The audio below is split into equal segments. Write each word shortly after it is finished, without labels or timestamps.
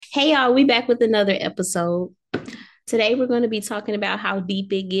Hey y'all, we back with another episode. Today we're going to be talking about how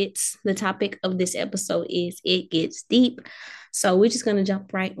deep it gets. The topic of this episode is It Gets Deep. So we're just going to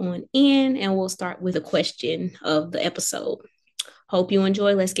jump right on in and we'll start with a question of the episode. Hope you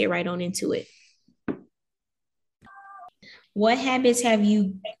enjoy. Let's get right on into it. What habits have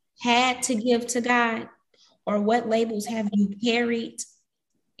you had to give to God, or what labels have you carried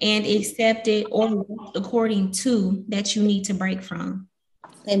and accepted or walked according to that you need to break from?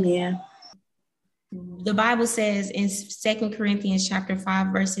 Amen. The Bible says in 2 Corinthians chapter 5,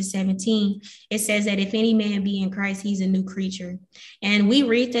 verses 17, it says that if any man be in Christ, he's a new creature. And we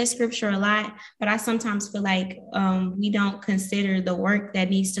read that scripture a lot, but I sometimes feel like we don't consider the work that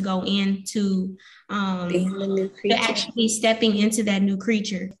needs to go into Being a new to creature. actually stepping into that new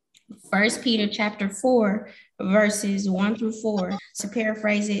creature. First Peter chapter 4, verses 1 through 4. To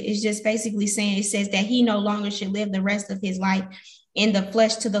paraphrase it, it's just basically saying, it says that he no longer should live the rest of his life in the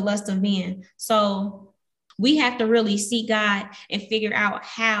flesh to the lust of men. So we have to really seek God and figure out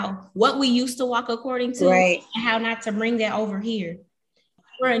what we used to walk according to, Right. and how not to bring that over here.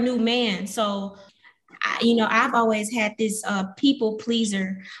 We're a new man. So I've always had this people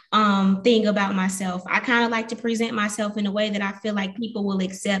pleaser thing about myself. I kind of like to present myself in a way that I feel like people will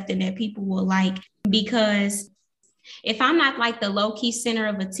accept and that people will like, because if I'm not like the low key center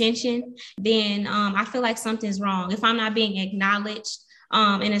of attention, then I feel like something's wrong. If I'm not being acknowledged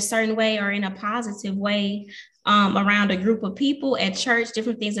in a certain way or in a positive way around a group of people at church,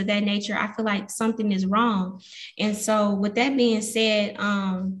 different things of that nature, I feel like something is wrong. And so, with that being said,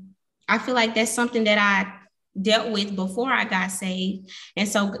 I feel like that's something that I dealt with before I got saved. And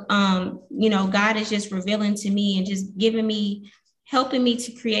so, God is just revealing to me and just helping me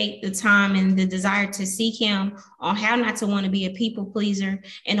to create the time and the desire to seek him on how not to want to be a people pleaser,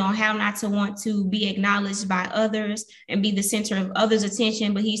 and on how not to want to be acknowledged by others and be the center of others'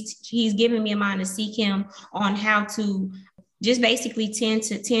 attention. But he's giving me a mind to seek him on how to just basically tend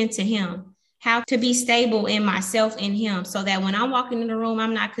to him, how to be stable in myself in him, so that when I'm walking in the room,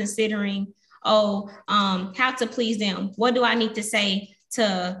 I'm not considering, how to please them. What do I need to say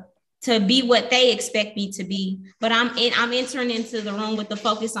to be what they expect me to be? But I'm entering into the room with the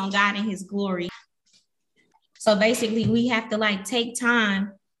focus on God and his glory. So basically we have to like take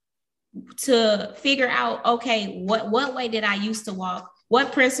time to figure out, okay, what way did I used to walk?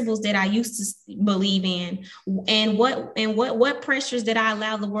 What principles did I used to believe in? And what pressures did I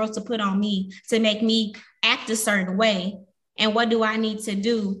allow the world to put on me to make me act a certain way? And what do I need to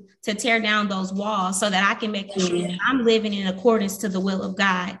do to tear down those walls so that I can make sure that I'm living in accordance to the will of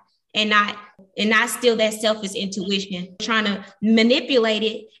God, and not steal that selfish intuition, trying to manipulate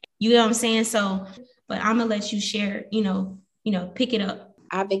it. You know what I'm saying? So, but I'm gonna let you share, pick it up.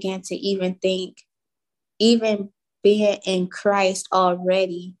 I began to even think, even being in Christ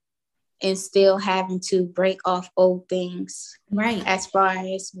already and still having to break off old things. Right. As far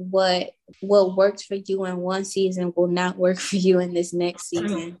as what worked for you in one season will not work for you in this next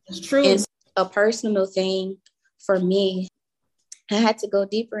season. It's true. It's a personal thing for me. I had to go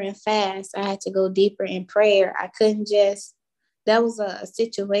deeper in fast. I had to go deeper in prayer. I couldn't just, that was a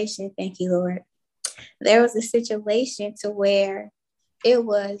situation, thank you, Lord. There was a situation to where it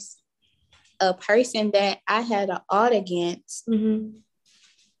was a person that I had an ought against. Mm-hmm.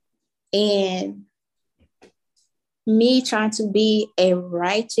 And me trying to be a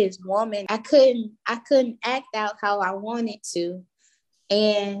righteous woman, I couldn't act out how I wanted to.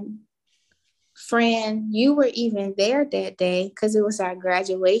 And friend, you were even there that day because it was our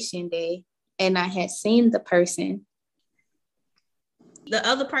graduation day, and I had seen the person. The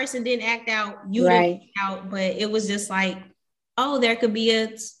other person didn't act out, you right. didn't act out, but it was just like, oh, there could be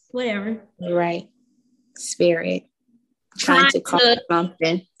a whatever. Right. Spirit trying to call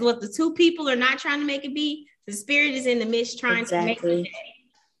something. What the two people are not trying to make it be, the spirit is in the midst trying to make it.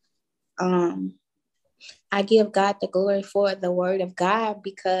 I give God the glory for the word of God,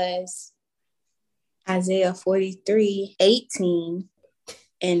 because Isaiah 43, 18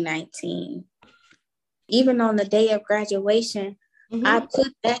 and 19. Even on the day of graduation, I put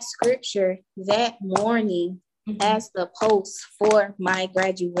that scripture that morning as the post for my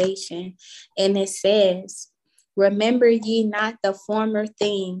graduation. And it says, remember ye not the former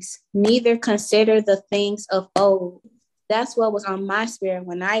things, neither consider the things of old. That's what was on my spirit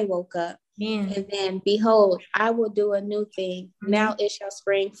when I woke up. And then, behold, I will do a new thing. Now it shall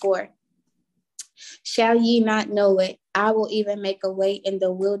spring forth. Shall ye not know it? I will even make a way in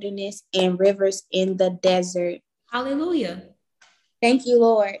the wilderness and rivers in the desert. Hallelujah. Thank you,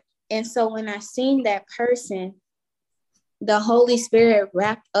 Lord. And so when I seen that person, the Holy Spirit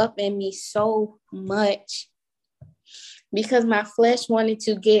wrapped up in me so much. because my flesh wanted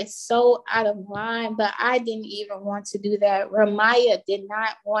to get so out of line, but I didn't even want to do that. Ramaya did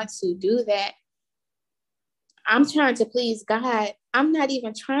not want to do that. I'm trying to please God. I'm not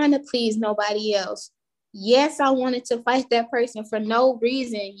even trying to please nobody else. Yes, I wanted to fight that person for no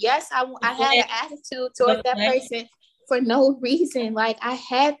reason. Yes, I had an attitude toward that person for no reason. Like, I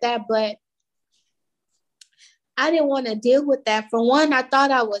had that, but I didn't want to deal with that. For one, I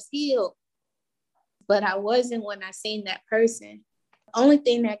thought I was healed, but I wasn't when I seen that person. Only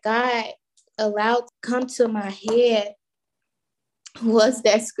thing that God allowed to come to my head was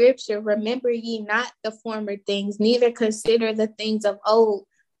that scripture, remember ye not the former things, neither consider the things of old.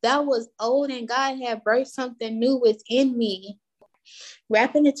 That was old, and God had birthed something new within me.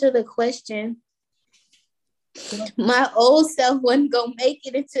 Wrapping into the question, my old self wasn't gonna make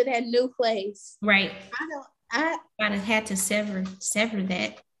it into that new place. Right. I had to sever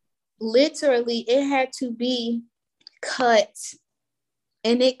that. Literally, it had to be cut,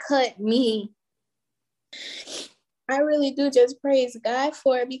 and it cut me. I really do just praise God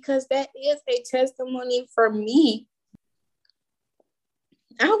for it, because that is a testimony for me.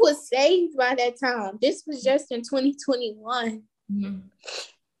 I was saved by that time. This was just in 2021. Mm-hmm.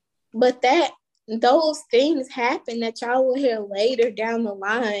 But those things happen that y'all will hear later down the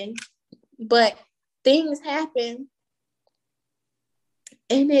line. But things happen,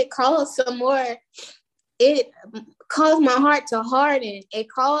 and it caused some more. It caused my heart to harden. It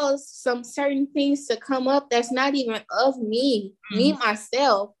caused some certain things to come up that's not even of me,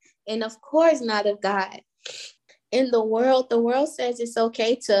 myself, and of course not of God. In the world says it's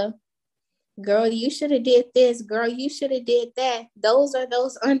okay to, girl, you should have did this, girl, you should have did that. Those are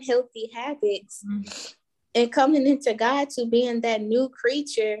those unhealthy habits. And coming into God, to being that new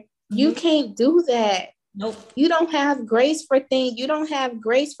creature, you can't do that. Nope. You don't have grace for things. You don't have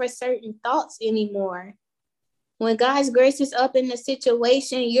grace for certain thoughts anymore. When God's grace is up in the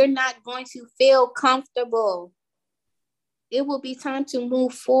situation, you're not going to feel comfortable. It will be time to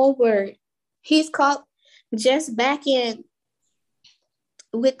move forward. He's called, just back in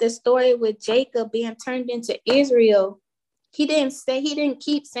with the story with Jacob being turned into Israel. He didn't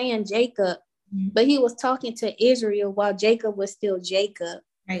keep saying Jacob, but he was talking to Israel while Jacob was still Jacob.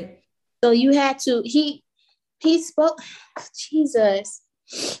 Right. So you had to, he spoke, Jesus.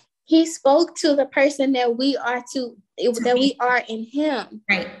 He spoke to the person that we are we are in him.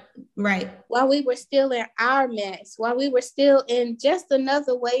 Right. While we were still in our mess, while we were still in just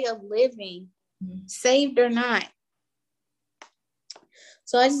another way of living, saved or not.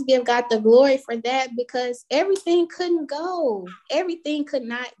 So I just give God the glory for that, because everything couldn't go. Everything could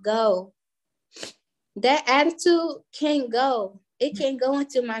not go. That attitude can't go. It can't go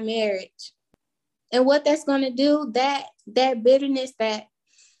into my marriage. And what that's going to do, that bitterness, that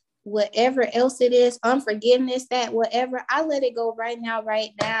whatever else it is, unforgiveness, that whatever, I let it go right now,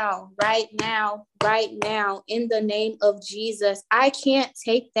 in the name of Jesus. I can't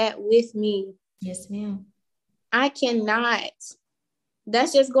take that with me. Yes, ma'am. I cannot.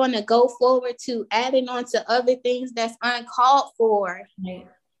 That's just going to go forward to adding on to other things that's uncalled for. Right.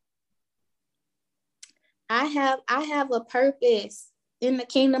 I have a purpose in the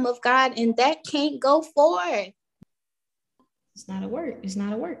kingdom of God, and that can't go forth. It's not a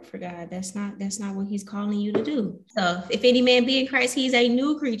work for God. That's not what he's calling you to do. So if any man be in Christ, he's a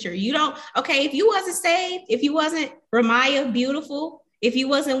new creature. If you wasn't saved, if you wasn't Ramaya beautiful, if you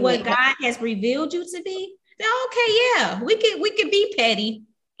wasn't what God has revealed you to be, then okay, yeah, we could be petty.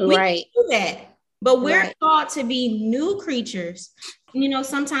 Right. We can do that. But we're called to be new creatures.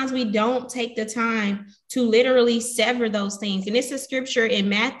 Sometimes we don't take the time to literally sever those things. And it's a scripture in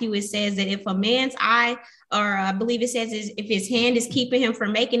Matthew. It says that if a man's eye, or I believe it says if his hand is keeping him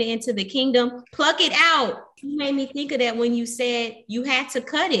from making it into the kingdom, pluck it out. You made me think of that when you said you had to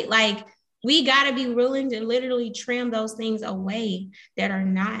cut it. Like, we got to be willing to literally trim those things away that are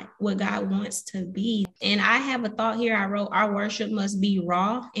not what God wants to be. And I have a thought here. I wrote, our worship must be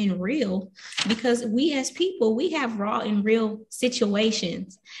raw and real, because we as people, we have raw and real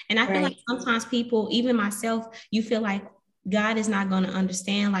situations. And I feel like sometimes people, even myself, you feel like God is not going to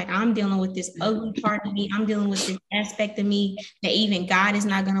understand. Like, I'm dealing with this ugly part of me. I'm dealing with this aspect of me that even God is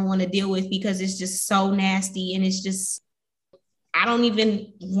not going to want to deal with, because it's just so nasty. And it's just, I don't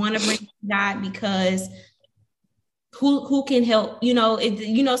even want to bring God, because who can help?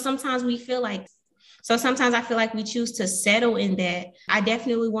 Sometimes we feel like, so sometimes I feel like we choose to settle in that. I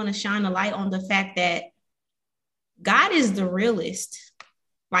definitely want to shine a light on the fact that God is the realist.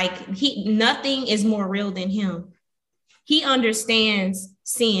 Like, nothing is more real than him. He understands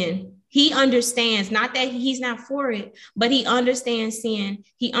sin. He understands, not that he's not for it, but he understands sin.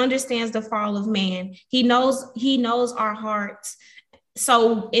 He understands the fall of man. He knows our hearts.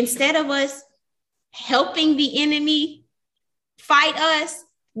 So instead of us helping the enemy fight us,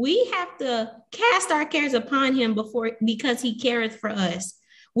 we have to cast our cares upon him because he careth for us.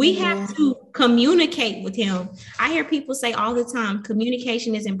 We have to communicate with him. I hear people say all the time,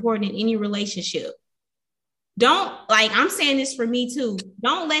 communication is important in any relationship. I'm saying this for me too.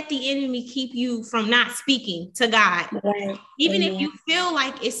 Don't let the enemy keep you from not speaking to God. Right. Even if you feel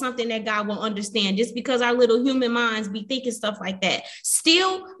like it's something that God will understand, just because our little human minds be thinking stuff like that,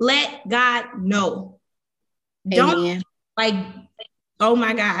 still let God know. Don't oh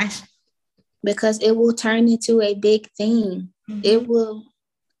my gosh. Because it will turn into a big thing. It will.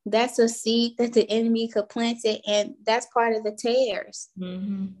 That's a seed that the enemy could plant it, and that's part of the tares.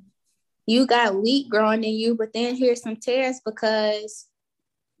 You got wheat growing in you, but then here's some tares because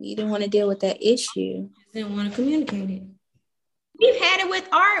you didn't want to deal with that issue. Didn't want to communicate it. We've had it with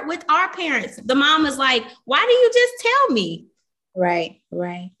our parents. The mom is like, why do you just tell me? Right.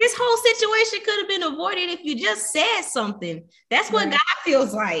 This whole situation could have been avoided if you just said something. That's what God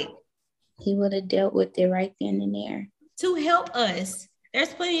feels like. He would have dealt with it right then and there. To help us.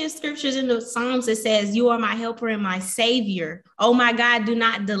 There's plenty of scriptures in the Psalms that says, you are my helper and my savior. Oh my God, do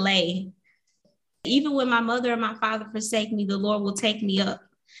not delay. Even when my mother and my father forsake me, the Lord will take me up.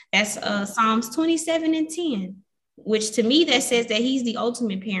 That's Psalms 27:10, which to me that says that he's the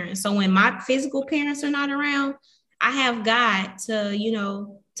ultimate parent. So when my physical parents are not around, I have God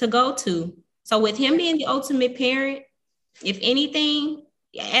to go to. So with him being the ultimate parent, if anything,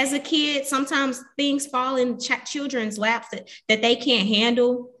 as a kid, sometimes things fall in children's laps that they can't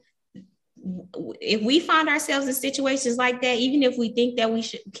handle. If we find ourselves in situations like that, even if we think that we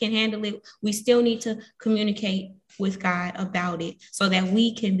can handle it, we still need to communicate with God about it so that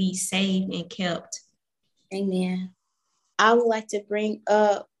we can be saved and kept. Amen. I would like to bring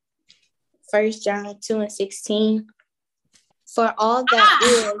up 1 John 2:16. For all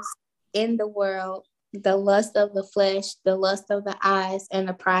that is in the world, the lust of the flesh, the lust of the eyes, and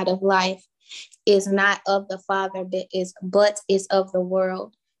the pride of life is not of the Father, but is of the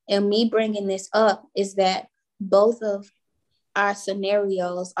world. And me bringing this up is that both of our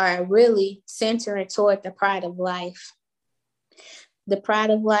scenarios are really centering toward the pride of life. The pride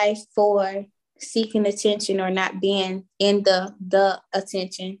of life for seeking attention or not being in the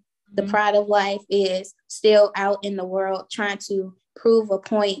attention. The pride of life is still out in the world trying to prove a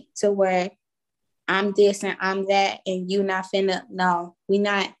point to where I'm this and I'm that, and you not finna. No, we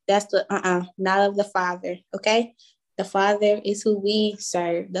not. That's the not of the Father. Okay, the Father is who we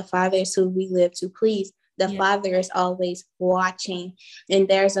serve. The Father is who we live to please. The Father is always watching, and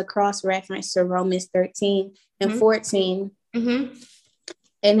there's a cross reference to Romans 13:14,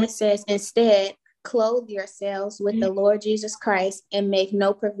 and it says, "Instead, clothe yourselves with the Lord Jesus Christ, and make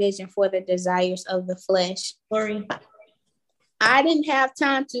no provision for the desires of the flesh." Glory. I didn't have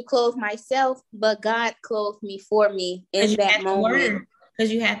time to clothe myself, but God clothed me for me in that moment.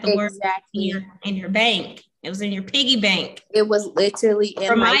 Because you had the word in your bank. It was in your piggy bank. It was literally in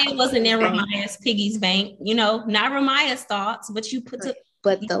Ramaya wasn't in Ramaya's piggy's bank. Not Ramaya's thoughts, but you put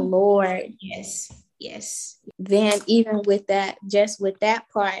but the Lord. Yes. Then even with that, just with that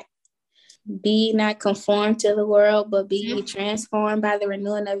part, be not conformed to the world, but be ye transformed by the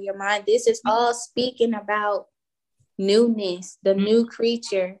renewing of your mind. This is all speaking about newness, the new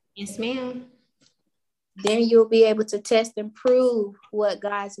creature. Yes, ma'am. Then you'll be able to test and prove what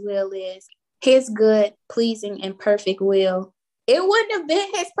God's will is. His good, pleasing, and perfect will. It wouldn't have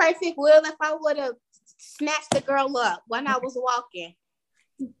been his perfect will if I would have snatched the girl up when I was walking.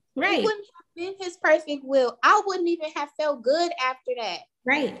 Right. It wouldn't have been his perfect will. I wouldn't even have felt good after that.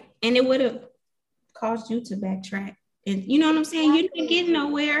 Right. And it would have caused you to backtrack. And you know what I'm saying? You didn't get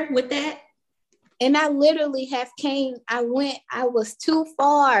nowhere with that. And I literally I was too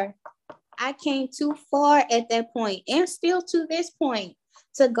far. I came too far at that point, and still to this point,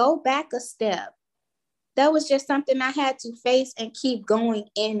 to go back a step. That was just something I had to face and keep going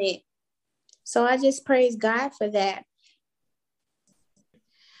in it. So I just praise God for that.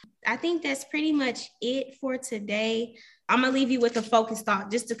 I think that's pretty much it for today. I'm going to leave you with a focused thought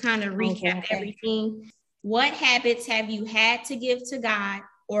just to kind of recap everything. What habits have you had to give to God?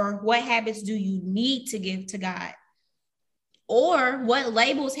 Or what habits do you need to give to God? Or what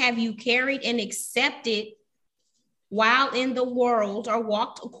labels have you carried and accepted while in the world or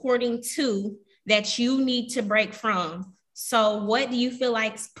walked according to that you need to break from? So what do you feel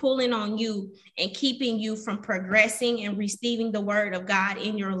like is pulling on you and keeping you from progressing and receiving the word of God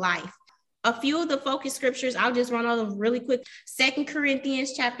in your life? a few of the focus scriptures, I'll just run over them really quick. 2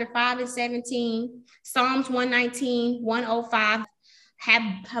 Corinthians chapter 5 and 17, Psalms 119, 105,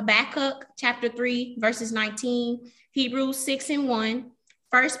 Habakkuk chapter 3, verses 19, Hebrews 6 and 1,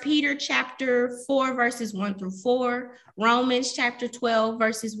 1 Peter chapter 4, verses 1 through 4, Romans chapter 12,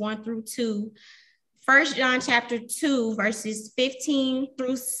 verses 1 through 2, 1 John chapter 2, verses 15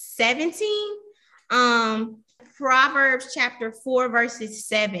 through 17, Proverbs chapter 4, verses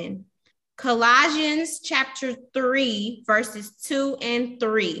 7, Colossians chapter 3, verses 2 and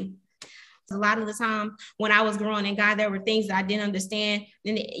 3. A lot of the time when I was growing in God, there were things that I didn't understand.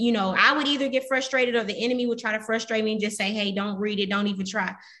 And, I would either get frustrated or the enemy would try to frustrate me and just say, hey, don't read it. Don't even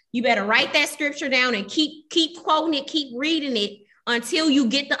try. You better write that scripture down and keep quoting it, keep reading it until you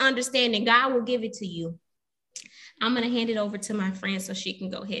get the understanding. God will give it to you. I'm going to hand it over to my friend so she can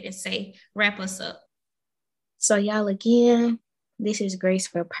go ahead and wrap us up. So y'all, again, this is Grace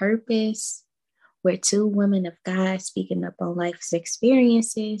for Purpose. We're two women of God speaking up on life's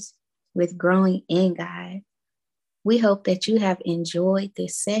experiences with growing in God. We hope that you have enjoyed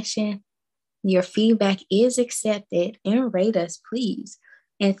this session. Your feedback is accepted, and rate us, please.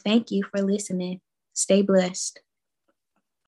 And thank you for listening. Stay blessed.